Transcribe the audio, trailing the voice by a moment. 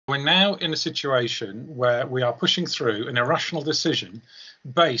We're now in a situation where we are pushing through an irrational decision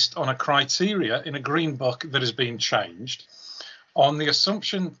based on a criteria in a green book that has been changed, on the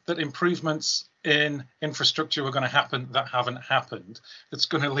assumption that improvements in infrastructure are going to happen that haven't happened, that's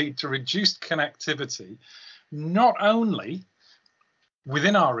going to lead to reduced connectivity, not only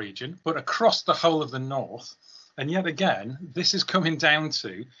within our region, but across the whole of the north. And yet again, this is coming down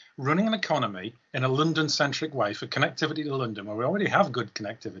to running an economy in a London-centric way for connectivity to London, where we already have good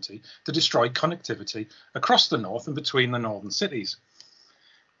connectivity, to destroy connectivity across the north and between the northern cities.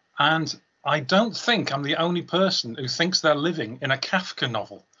 And I don't think I'm the only person who thinks they're living in a Kafka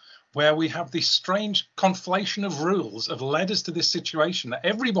novel, where we have this strange conflation of rules have led us to this situation that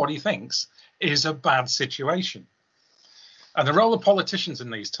everybody thinks is a bad situation. And the role of politicians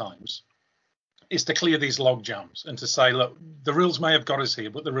in these times is to clear these log jams and to say, look, the rules may have got us here,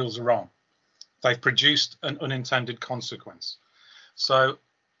 but the rules are wrong. They've produced an unintended consequence. So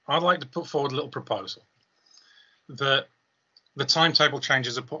I'd like to put forward a little proposal that the timetable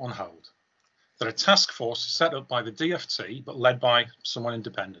changes are put on hold, that a task force set up by the DFT, but led by someone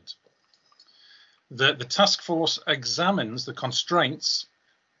independent, that the task force examines the constraints,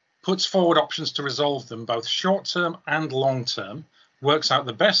 puts forward options to resolve them, both short-term and long-term, works out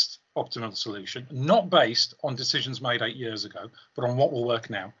the best optimal solution, not based on decisions made 8 years ago, but on what will work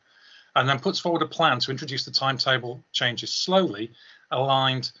now, and then puts forward a plan to introduce the timetable changes slowly,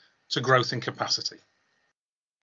 aligned to growth in capacity.